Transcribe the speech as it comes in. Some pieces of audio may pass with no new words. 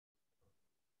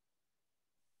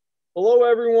Hello,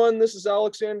 everyone. This is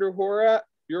Alexander Horat,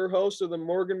 your host of the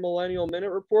Morgan Millennial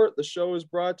Minute Report. The show is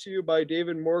brought to you by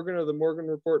David Morgan of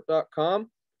themorganreport.com.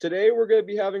 Today, we're going to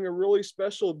be having a really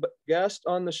special guest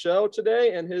on the show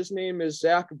today, and his name is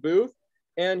Zack Boothe,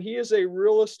 and he is a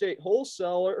real estate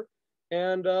wholesaler,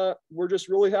 and we're just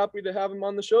really happy to have him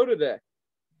on the show today.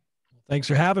 Thanks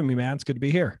for having me, man. It's good to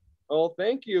be here. Oh,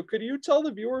 thank you. Could you tell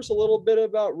the viewers a little bit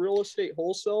about real estate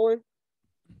wholesaling?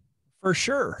 For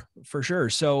sure.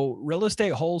 So real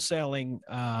estate wholesaling,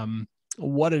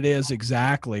 what it is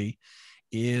exactly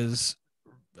is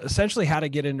essentially how to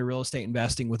get into real estate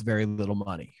investing with very little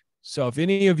money. So if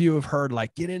any of you have heard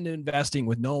like get into investing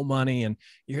with no money, and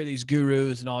you hear these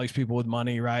gurus and all these people with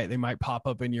money, right? They might pop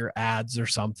up in your ads or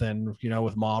something,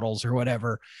 with models or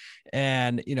whatever.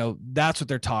 And, that's what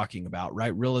they're talking about,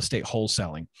 right? Real estate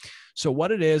wholesaling. So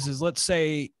what it is let's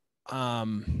say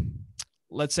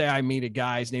I meet a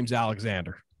guy, his name's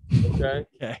Alexander. Okay.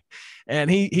 Okay.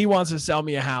 And he wants to sell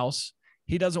me a house.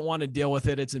 He doesn't want to deal with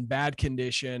it. It's in bad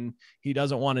condition. He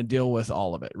doesn't want to deal with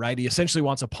all of it, right? He essentially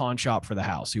wants a pawn shop for the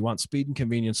house. He wants speed and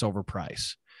convenience over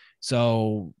price.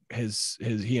 So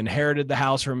he inherited the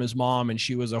house from his mom, and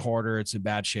she was a hoarder. It's in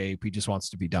bad shape. He just wants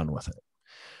to be done with it,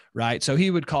 right? So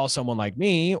he would call someone like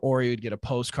me, or he would get a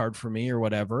postcard from me or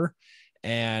whatever,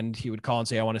 and he would call and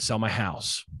say, I want to sell my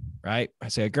house, right? I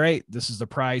say, great, this is the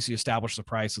price. You establish the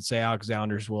price. Let's say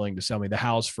Alexander is willing to sell me the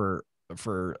house for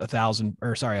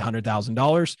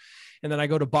 $100,000. And then I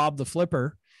go to Bob, the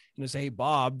flipper, and I say, hey,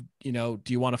 Bob, do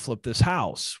you want to flip this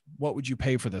house? What would you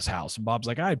pay for this house? And Bob's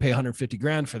like, I'd pay 150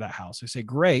 grand for that house. I say,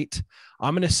 great.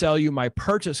 I'm going to sell you my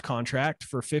purchase contract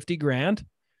for 50 grand.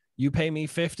 You pay me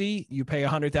 50, you pay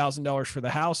 $100,000 for the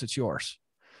house. It's yours.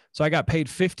 So I got paid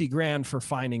 50 grand for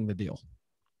finding the deal.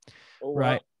 Oh, wow.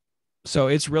 Right. So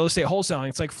it's real estate wholesaling.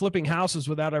 It's like flipping houses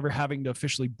without ever having to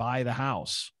officially buy the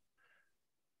house.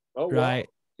 Oh, right.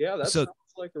 Wow. Yeah, that sounds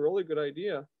like a really good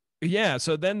idea. Yeah.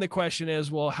 So then the question is,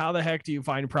 well, how the heck do you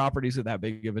find properties at that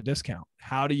big of a discount?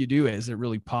 How do you do it? Is it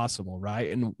really possible?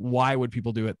 Right. And why would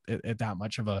people do it at that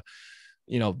much of a,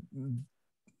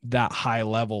 that high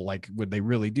level? Like, would they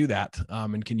really do that?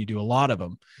 And can you do a lot of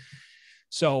them?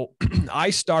 So I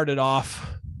started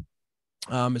off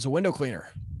as a window cleaner.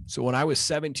 So when I was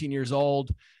 17 years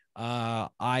old,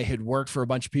 I had worked for a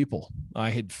bunch of people. I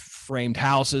had framed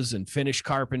houses and finished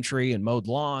carpentry and mowed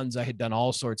lawns. I had done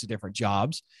all sorts of different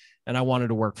jobs, and I wanted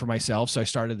to work for myself. So I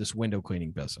started this window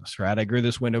cleaning business, right? I grew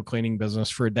this window cleaning business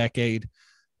for a decade.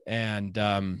 And,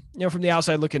 from the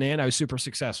outside looking in, I was super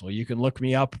successful. You can look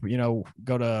me up,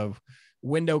 go to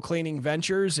Window Cleaning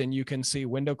Ventures, and you can see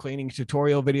window cleaning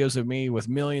tutorial videos of me with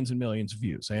millions and millions of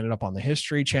views. I ended up on the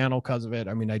History Channel because of it.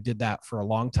 I mean, I did that for a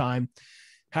long time.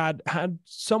 Had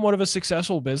somewhat of a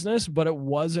successful business, but it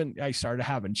wasn't. I started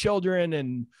having children,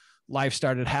 and life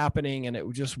started happening, and it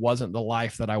just wasn't the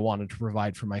life that I wanted to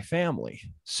provide for my family.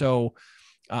 So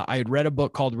I had read a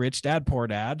book called Rich Dad, Poor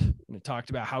Dad, and it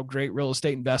talked about how great real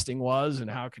estate investing was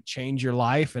and how it could change your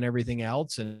life and everything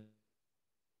else. And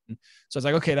so I was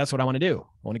like, okay, that's what I want to do.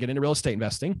 I want to get into real estate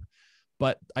investing,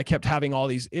 but I kept having all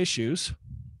these issues.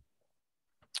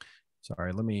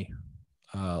 Sorry, let me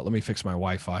fix my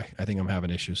Wi-Fi. I think I'm having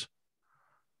issues.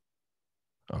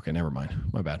 Okay, never mind.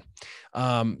 My bad.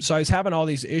 So I was having all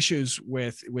these issues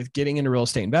with getting into real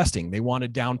estate investing. They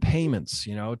wanted down payments,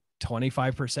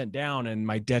 25% down, and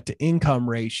my debt to income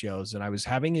ratios. And I was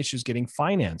having issues getting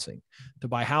financing to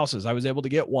buy houses. I was able to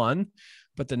get one,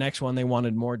 but the next one they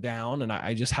wanted more down. And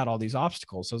I just had all these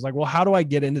obstacles. So I was like, well, how do I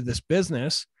get into this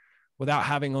business without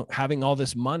having all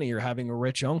this money or having a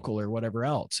rich uncle or whatever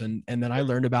else? And then I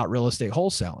learned about real estate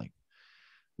wholesaling.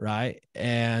 Right.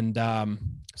 And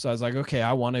so I was like, okay,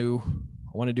 I want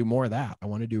to do more of that. I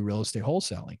want to do real estate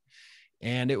wholesaling.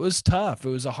 And it was tough. It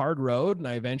was a hard road. And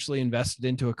I eventually invested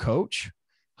into a coach,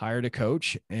 hired a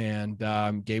coach, and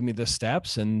gave me the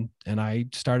steps. And I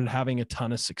started having a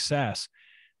ton of success.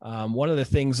 One of the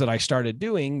things that I started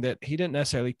doing that he didn't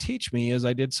necessarily teach me is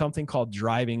I did something called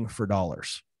driving for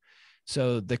dollars.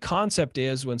 So the concept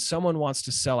is when someone wants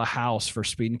to sell a house for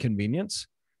speed and convenience,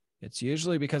 it's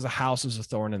usually because a house is a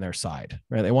thorn in their side,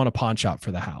 right? They want a pawn shop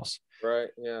for the house. Right.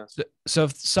 Yeah. So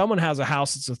if someone has a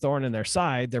house that's a thorn in their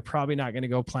side, they're probably not going to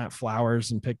go plant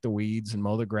flowers and pick the weeds and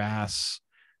mow the grass.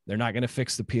 They're not going to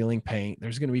fix the peeling paint.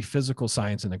 There's going to be physical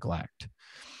signs of neglect.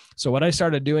 So what I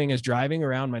started doing is driving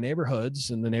around my neighborhoods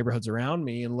and the neighborhoods around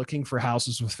me and looking for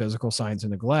houses with physical signs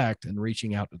of neglect and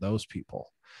reaching out to those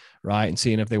people, right? And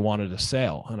seeing if they wanted to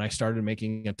sell. And I started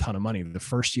making a ton of money. The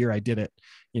first year I did it,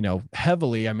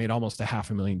 heavily, I made almost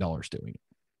 $500,000 doing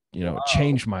it. Wow. It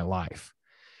changed my life.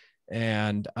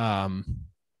 And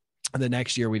The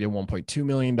next year we did $1.2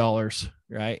 million.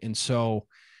 Right. And so,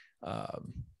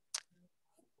 um,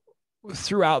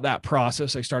 throughout that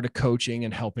process, I started coaching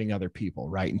and helping other people,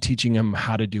 right, and teaching them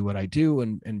how to do what I do,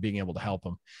 and being able to help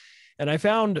them. And I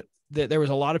found that there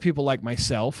was a lot of people like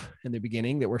myself in the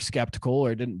beginning that were skeptical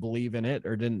or didn't believe in it,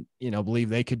 or didn't, believe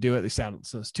they could do it. They sounded,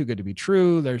 so it's too good to be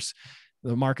true. The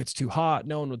market's too hot.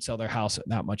 No one would sell their house at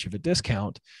that much of a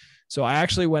discount. So I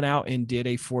actually went out and did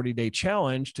a 40-day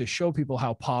challenge to show people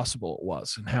how possible it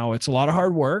was, and how it's a lot of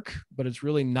hard work, but it's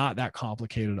really not that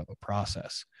complicated of a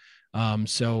process.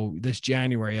 So this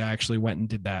January, I actually went and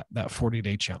did that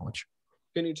 40-day challenge.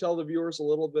 Can you tell the viewers a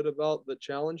little bit about the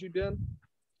challenge you did?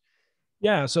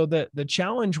 Yeah. So the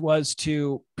challenge was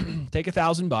to take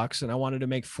 $1,000, and I wanted to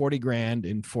make 40 grand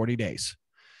in 40 days.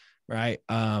 Right.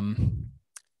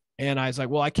 And I was like,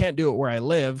 well, I can't do it where I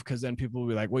live, because then people will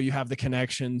be like, well, you have the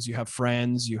connections, you have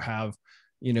friends, you have,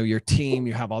 your team,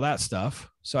 you have all that stuff.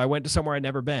 So I went to somewhere I'd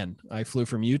never been. I flew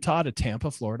from Utah to Tampa,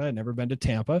 Florida. I'd never been to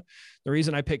Tampa. The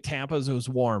reason I picked Tampa is it was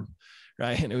warm,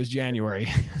 right? And it was January.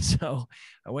 So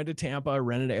I went to Tampa,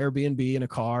 rented an Airbnb in a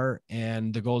car,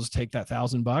 and the goal is to take that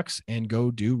 $1,000 and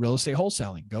go do real estate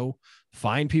wholesaling. Go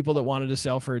find people that wanted to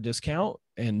sell for a discount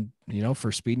and,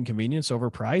 for speed and convenience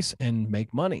over price, and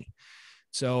make money.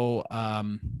 So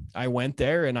I went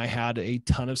there and I had a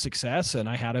ton of success, and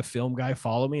I had a film guy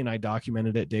follow me, and I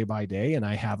documented it day by day, and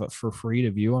I have it for free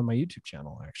to view on my YouTube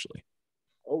channel, actually.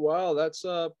 Oh, wow. That's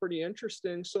pretty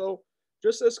interesting. So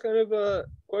just as kind of a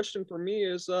question for me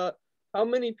is, how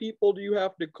many people do you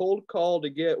have to cold call to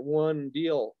get one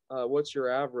deal? What's your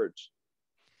average?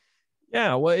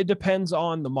 Yeah, well, it depends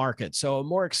on the market. So a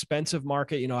more expensive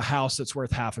market, a house that's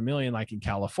worth $500,000, like in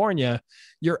California,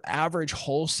 your average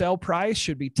wholesale price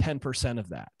should be 10% of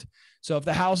that. So if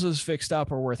the house is fixed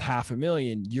up or worth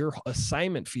 $500,000, your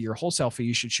assignment fee, your wholesale fee,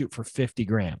 you should shoot for 50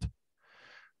 grand.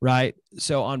 Right.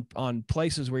 So on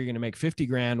places where you're going to make 50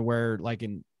 grand, where like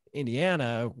in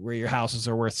Indiana, where your houses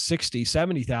are worth 60,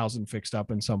 70,000 fixed up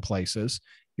in some places,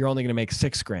 you're only going to make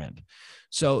 6 grand.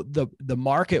 So the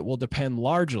market will depend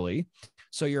largely.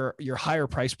 So your higher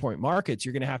price point markets,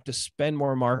 you're going to have to spend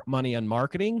more money on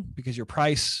marketing, because your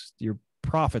profits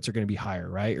are going to be higher,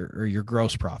 right? Or your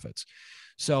gross profits.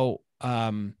 So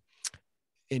in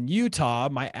Utah,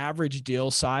 my average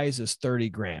deal size is 30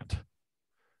 grand,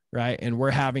 right? And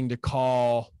we're having to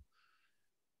call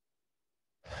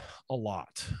a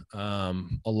lot. I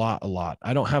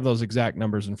don't have those exact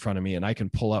numbers in front of me, and I can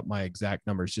pull up my exact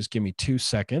numbers. Just give me 2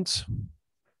 seconds.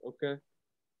 Okay.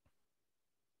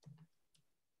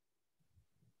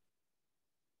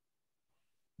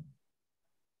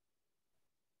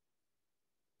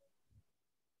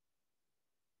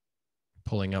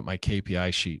 Pulling up my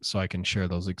KPI sheet so I can share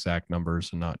those exact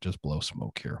numbers and not just blow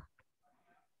smoke here.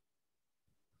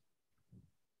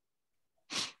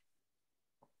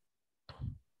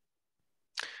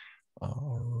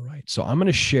 All right. So I'm going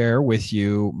to share with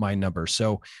you my numbers.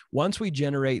 So once we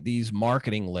generate these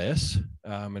marketing lists,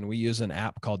 and we use an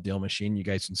app called Deal Machine, you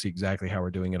guys can see exactly how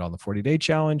we're doing it on the 40-day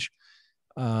challenge.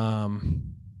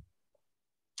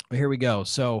 Here we go.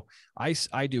 So I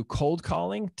do cold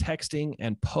calling, texting,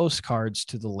 and postcards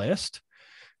to the list.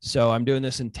 So I'm doing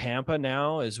this in Tampa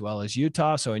now, as well as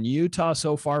Utah. So in Utah,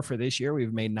 so far for this year,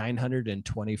 we've made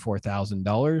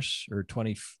 $924,000, or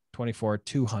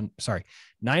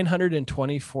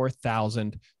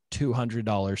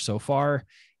 $924,200 so far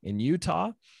in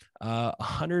Utah.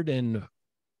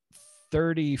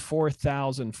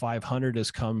 134,500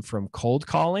 has come from cold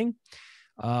calling.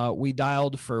 We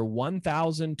dialed for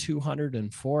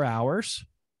 1,204 hours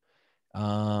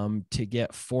to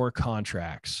get 4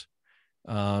 contracts.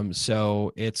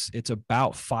 So it's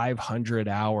about 500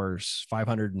 hours,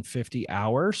 550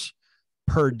 hours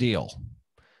per deal,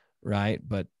 right?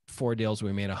 But 4 deals,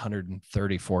 we made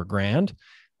 134 grand.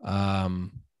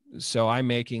 So I'm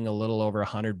making a little over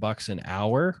 $100 an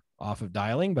hour off of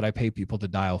dialing, but I pay people to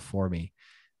dial for me.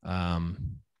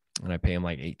 And I pay them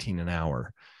like 18 an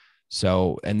hour.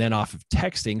 So, and then off of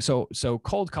texting. So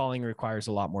cold calling requires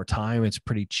a lot more time. It's a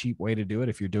pretty cheap way to do it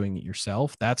if you're doing it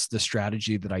yourself. That's the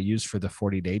strategy that I used for the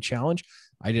 40-day challenge.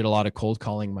 I did a lot of cold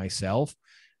calling myself.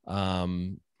 A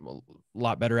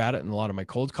lot better at it than a lot of my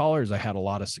cold callers. I had a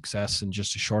lot of success in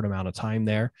just a short amount of time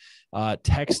there.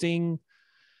 Texting,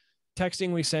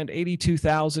 we sent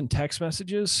 82,000 text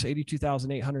messages,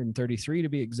 82,833 to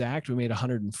be exact. We made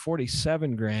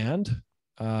 147 grand.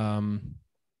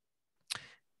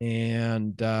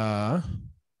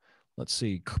 Let's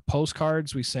see,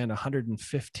 postcards, we sent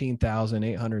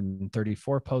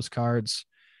 115,834 postcards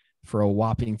for a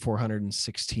whopping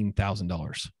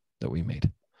 $416,000 that we made.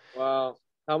 Wow.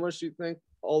 How much do you think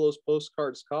all those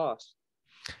postcards cost?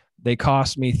 They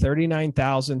cost me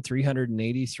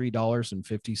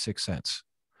 $39,383.56.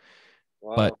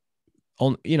 Wow. But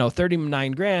on,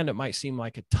 39 grand, it might seem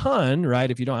like a ton,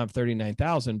 right? If you don't have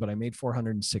 39,000, but I made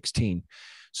 416.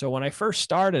 So when I first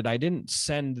started, I didn't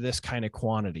send this kind of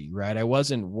quantity, right? I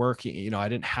wasn't working, I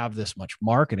didn't have this much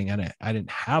marketing in it. I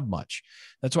didn't have much.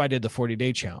 That's why I did the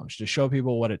 40-day challenge, to show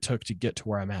people what it took to get to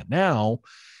where I'm at now.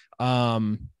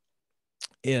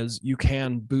 Is you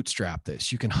can bootstrap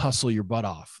this. You can hustle your butt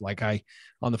off. Like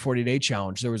on the 40-day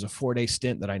challenge, there was a 4-day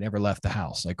stint that I never left the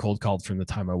house. I cold called from the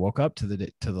time I woke up till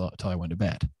I went to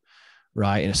bed.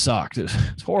 Right. And it sucked.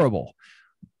 It's horrible,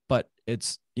 but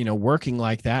it's, working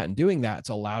like that and doing that, it's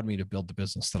allowed me to build the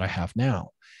business that I have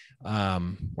now,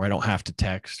 where I don't have to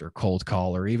text or cold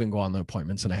call or even go on the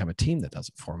appointments, and I have a team that does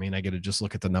it for me, and I get to just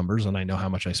look at the numbers and I know how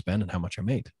much I spend and how much I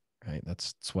made. Right.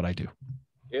 That's what I do.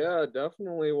 Yeah,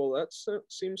 definitely. Well, that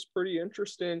seems pretty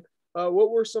interesting.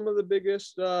 What were some of the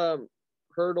biggest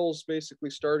hurdles basically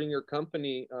starting your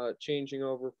company, changing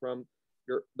over from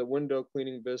the window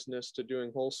cleaning business to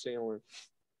doing wholesaling?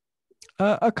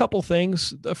 A couple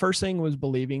things. The first thing was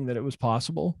believing that it was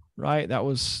possible, right? There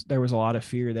was a lot of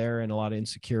fear there and a lot of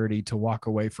insecurity to walk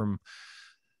away from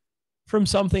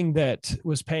something that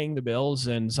was paying the bills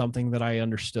and something that I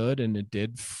understood, and it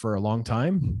did for a long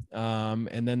time.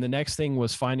 And then the next thing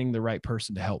was finding the right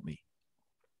person to help me.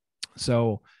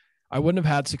 So I wouldn't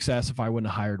have had success if I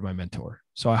wouldn't have hired my mentor.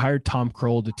 So I hired Tom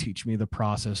Kroll to teach me the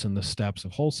process and the steps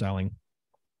of wholesaling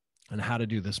and how to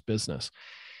do this business.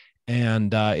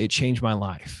 And it changed my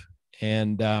life.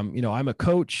 And, I'm a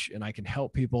coach and I can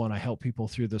help people, and I help people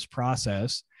through this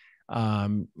process.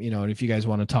 And if you guys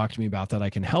want to talk to me about that, I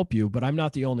can help you, but I'm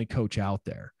not the only coach out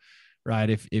there, right?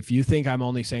 If you think I'm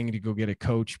only saying to go get a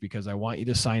coach because I want you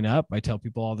to sign up, I tell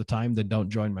people all the time, then don't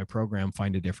join my program,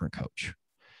 find a different coach,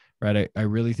 right? I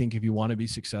really think if you want to be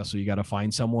successful, you got to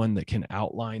find someone that can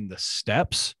outline the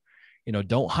steps.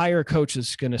 Don't hire a coach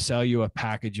that's going to sell you a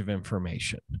package of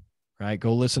information, right?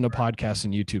 Go listen to podcasts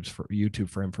and YouTube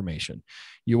for information.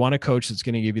 You want a coach that's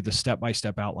going to give you the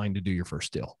step-by-step outline to do your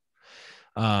first deal.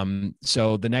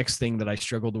 So the next thing that I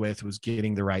struggled with was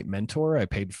getting the right mentor. I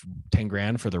paid 10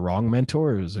 grand for the wrong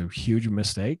mentor. It was a huge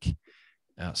mistake.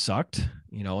 Sucked,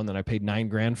 and then I paid 9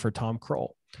 grand for Tom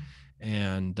Kroll,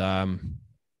 and,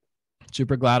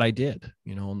 super glad I did.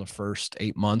 In the first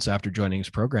 8 months after joining his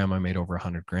program, I made over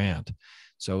 100 grand.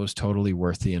 So it was totally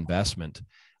worth the investment.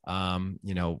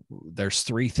 There's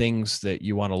 3 things that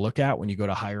you want to look at when you go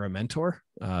to hire a mentor.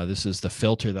 This is the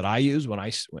filter that I use when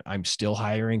I'm still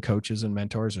hiring coaches and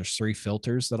mentors. There's 3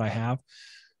 filters that I have.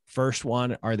 First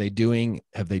one,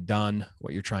 have they done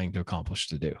what you're trying to accomplish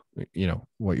to do,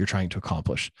 what you're trying to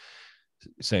accomplish.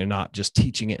 So you're not just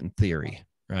teaching it in theory,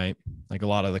 right? Like a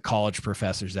lot of the college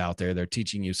professors out there, they're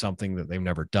teaching you something that they've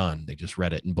never done. They just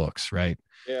read it in books, right?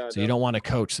 Yeah. So you don't want a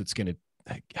coach that's going to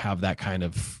have that kind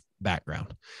of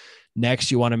background.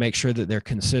 Next, you want to make sure that they're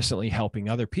consistently helping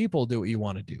other people do what you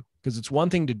want to do, because it's one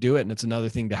thing to do it and it's another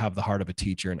thing to have the heart of a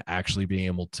teacher and actually being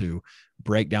able to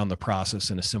break down the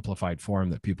process in a simplified form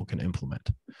that people can implement.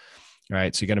 All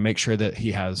right. So you got to make sure that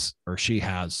he has or she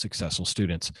has successful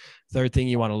students. Third thing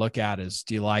you want to look at is,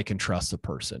 do you like and trust the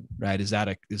person, right? Is that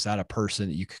a person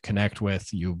that you could connect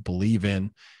with, you believe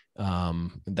in?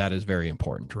 That is very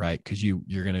important, right? Because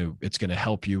it's going to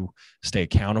help you stay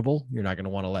accountable. You're not going to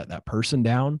want to let that person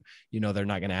down. They're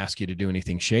not going to ask you to do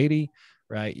anything shady,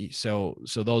 right? So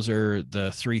those are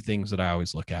the 3 things that I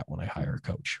always look at when I hire a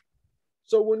coach.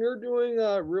 So when you're doing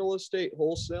real estate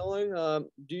wholesaling,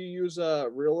 do you use a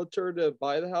realtor to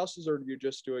buy the houses, or do you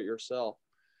just do it yourself?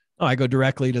 Oh, I go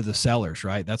directly to the sellers,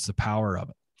 right? That's the power of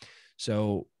it.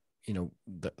 So,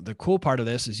 the cool part of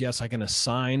this is, yes, I can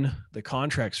assign the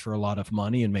contracts for a lot of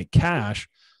money and make cash.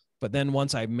 But then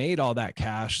once I've made all that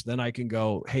cash, then I can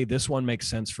go, hey, this one makes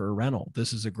sense for a rental.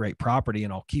 This is a great property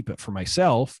and I'll keep it for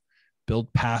myself,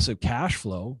 build passive cash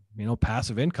flow,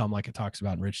 passive income, like it talks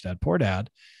about in Rich Dad, Poor Dad,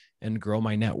 and grow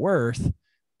my net worth,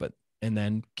 and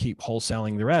then keep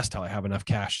wholesaling the rest till I have enough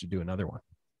cash to do another one.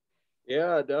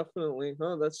 Yeah, definitely.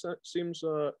 That seems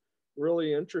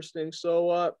really interesting.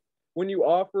 So when you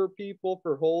offer people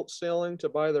for wholesaling to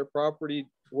buy their property,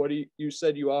 you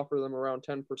said you offer them around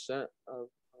 10% of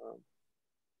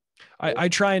I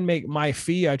try and make my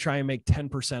fee, I try and make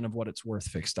 10% of what it's worth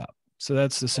fixed up. So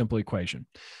that's the simple equation.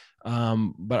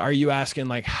 But are you asking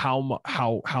like how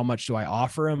much do I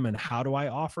offer them and how do I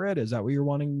offer it? Is that what you're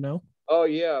wanting to know? Oh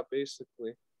yeah,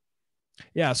 basically.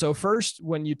 Yeah. So first,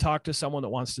 when you talk to someone that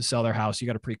wants to sell their house, you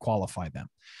got to pre-qualify them,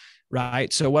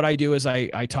 right? So what I do is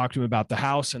I talk to them about the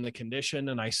house and the condition,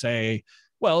 and I say,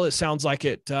 Well, it sounds like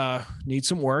it needs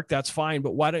some work. That's fine.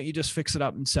 But why don't you just fix it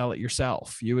up and sell it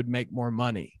yourself? You would make more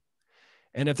money.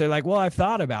 And if they're like, well, I've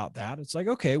thought about that, it's like,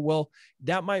 okay, well,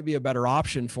 that might be a better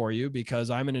option for you because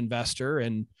I'm an investor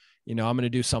and, I'm going to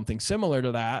do something similar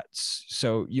to that.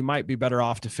 So you might be better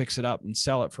off to fix it up and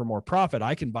sell it for more profit.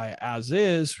 I can buy it as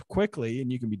is quickly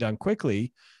and you can be done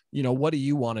quickly. What do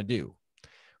you want to do?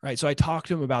 Right. So I talk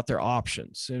to them about their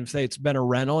options. And if it's been a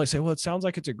rental, I say, well, it sounds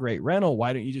like it's a great rental.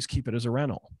 Why don't you just keep it as a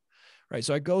rental? Right.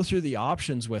 So I go through the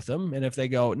options with them. And if they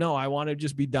go, no, I want to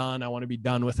just be done. I want to be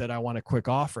done with it. I want a quick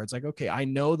offer. It's like, okay, I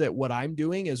know that what I'm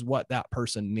doing is what that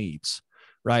person needs,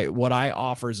 right? What I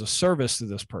offer is a service to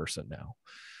this person now.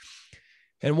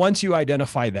 And once you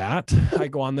identify that, I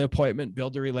go on the appointment,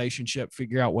 build a relationship,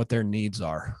 figure out what their needs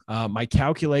are. My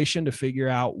calculation to figure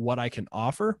out what I can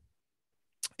offer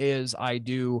is I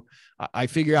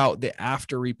figure out the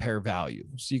after repair value.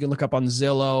 So you can look up on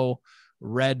Zillow,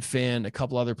 Redfin, a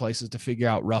couple other places to figure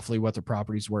out roughly what the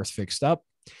property's worth fixed up.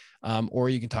 Or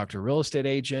you can talk to a real estate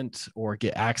agent or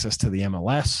get access to the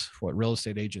MLS, what real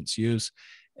estate agents use,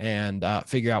 and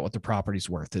figure out what the property's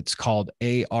worth. It's called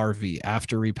ARV,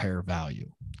 after repair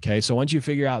value. Okay. So once you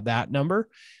figure out that number,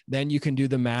 then you can do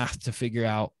the math to figure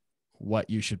out what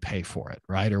you should pay for it,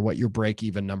 right? Or what your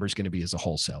break-even number is going to be as a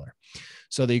wholesaler.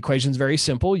 So the equation is very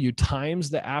simple. You times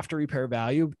the after repair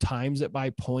value, times it by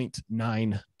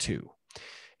 0.92.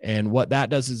 And what that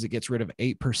does is it gets rid of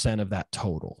 8% of that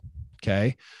total.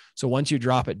 Okay. So once you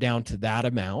drop it down to that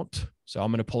amount, so I'm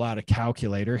going to pull out a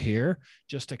calculator here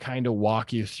just to kind of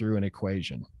walk you through an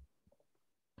equation.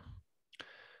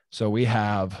 So we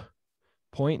have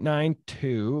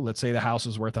 0.92. Let's say the house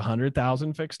is worth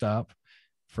 $100,000 fixed up.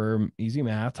 For easy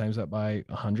math, times that by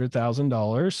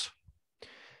 $100,000.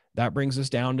 That brings us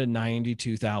down to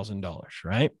 $92,000,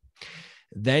 right?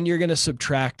 Then you're going to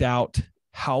subtract out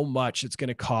how much it's going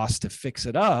to cost to fix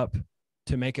it up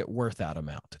to make it worth that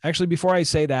amount. Actually, before I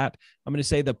say that, I'm going to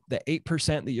say the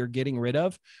 8% that you're getting rid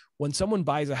of, when someone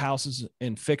buys a house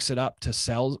and fix it up to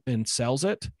sell and sells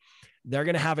it, they're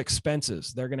going to have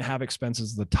expenses. They're going to have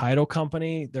expenses, the title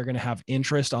company, they're going to have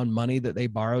interest on money that they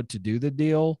borrowed to do the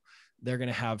deal. They're going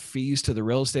to have fees to the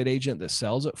real estate agent that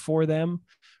sells it for them,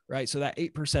 right? So that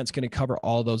 8% is going to cover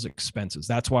all those expenses.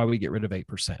 That's why we get rid of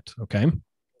 8%. Okay.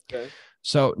 Okay.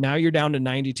 So now you're down to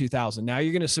 92,000. Now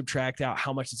you're going to subtract out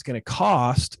how much it's going to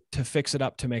cost to fix it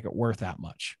up to make it worth that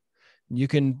much.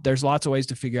 There's lots of ways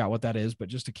to figure out what that is, but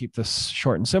just to keep this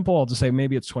short and simple, I'll just say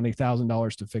maybe it's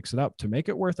 $20,000 to fix it up to make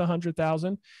it worth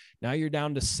 100,000. Now you're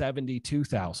down to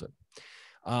 72,000.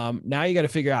 Now you got to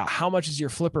figure out how much is your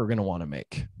flipper going to want to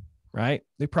make, right?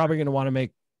 They're probably going to want to make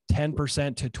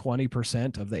 10% to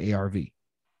 20% of the ARV,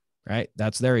 right?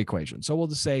 That's their equation. So we'll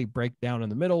just say break down in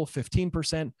the middle,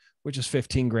 15%, which is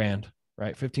 15 grand,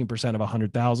 right? 15% of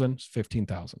 100,000 is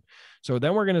 15,000. So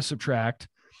then we're going to subtract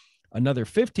another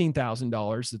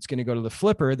 $15,000 that's going to go to the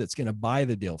flipper that's going to buy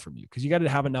the deal from you. Cause you got to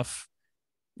have enough,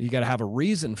 you got to have a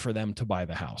reason for them to buy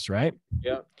the house, right?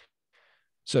 Yeah.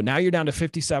 So now you're down to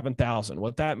 57,000.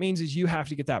 What that means is you have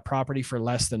to get that property for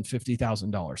less than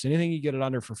 $50,000. Anything you get it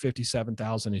under for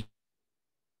 57,000 is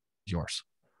yours.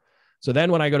 So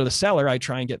then when I go to the seller, I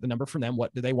try and get the number from them.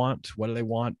 What do they want? What do they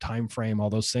want? Time frame,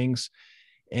 all those things.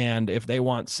 And if they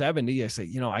want 70, I say,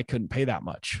 I couldn't pay that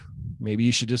much. Maybe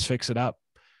you should just fix it up,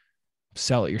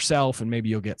 sell it yourself, and maybe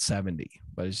you'll get 70.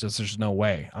 But it's just, there's no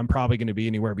way. I'm probably going to be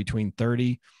anywhere between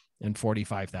 30 and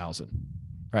 45,000.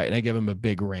 Right. And I give them a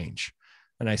big range.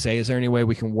 And I say, is there any way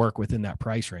we can work within that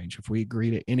price range? If we agree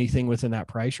to anything within that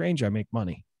price range, I make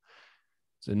money.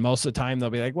 So most of the time they'll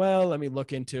be like, well, let me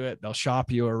look into it. They'll shop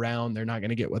you around. They're not going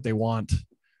to get what they want.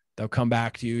 They'll come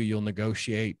back to you. You'll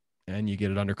negotiate and you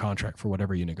get it under contract for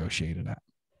whatever you negotiated at.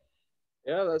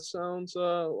 Yeah, that sounds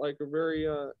like a very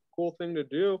cool thing to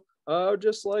do. I would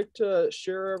just like to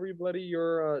share everybody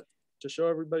to show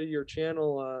everybody your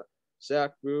channel,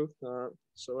 Zack Boothe.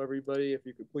 So everybody, if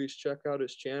you could please check out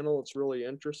his channel, it's really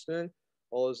interesting.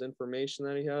 All his information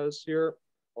that he has here.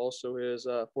 Also his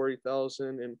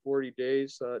 40,000 in 40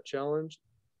 days challenge.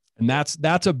 And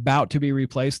that's about to be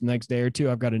replaced the next day or two.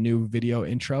 I've got a new video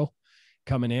intro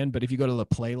coming in, but if you go to the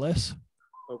playlist.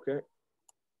 Okay.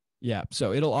 Yeah.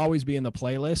 So it'll always be in the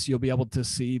playlist. You'll be able to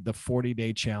see the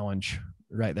 40-day challenge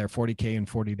right there, 40K in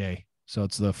 40 day. So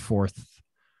it's the fourth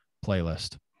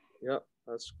playlist. Yep.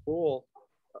 That's cool.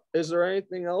 Is there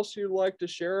anything else you'd like to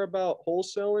share about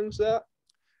wholesaling, Zack?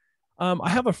 I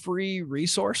have a free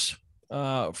resource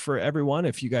for everyone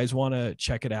if you guys want to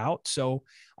check it out. So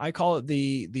I call it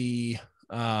the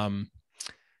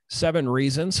 7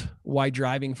 reasons why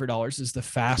driving for dollars is the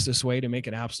fastest way to make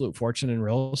an absolute fortune in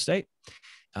real estate.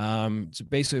 It's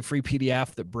basically a free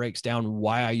PDF that breaks down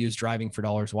why I use driving for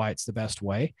dollars, why it's the best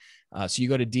way. So you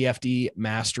go to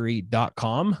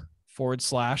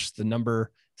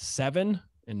dfdmastery.com/7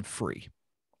 and free.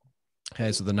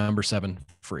 Okay, so the number 7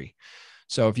 free.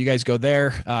 So if you guys go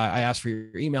there, I ask for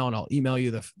your email and I'll email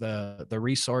you the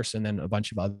resource and then a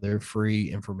bunch of other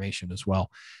free information as well.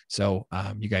 So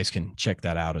you guys can check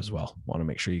that out as well. Want to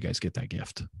make sure you guys get that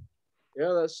gift.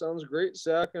 Yeah, that sounds great,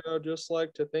 Zach. And I'd just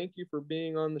like to thank you for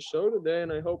being on the show today.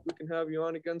 And I hope we can have you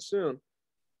on again soon.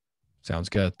 Sounds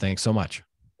good. Thanks so much.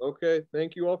 Okay.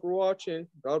 Thank you all for watching.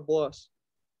 God bless.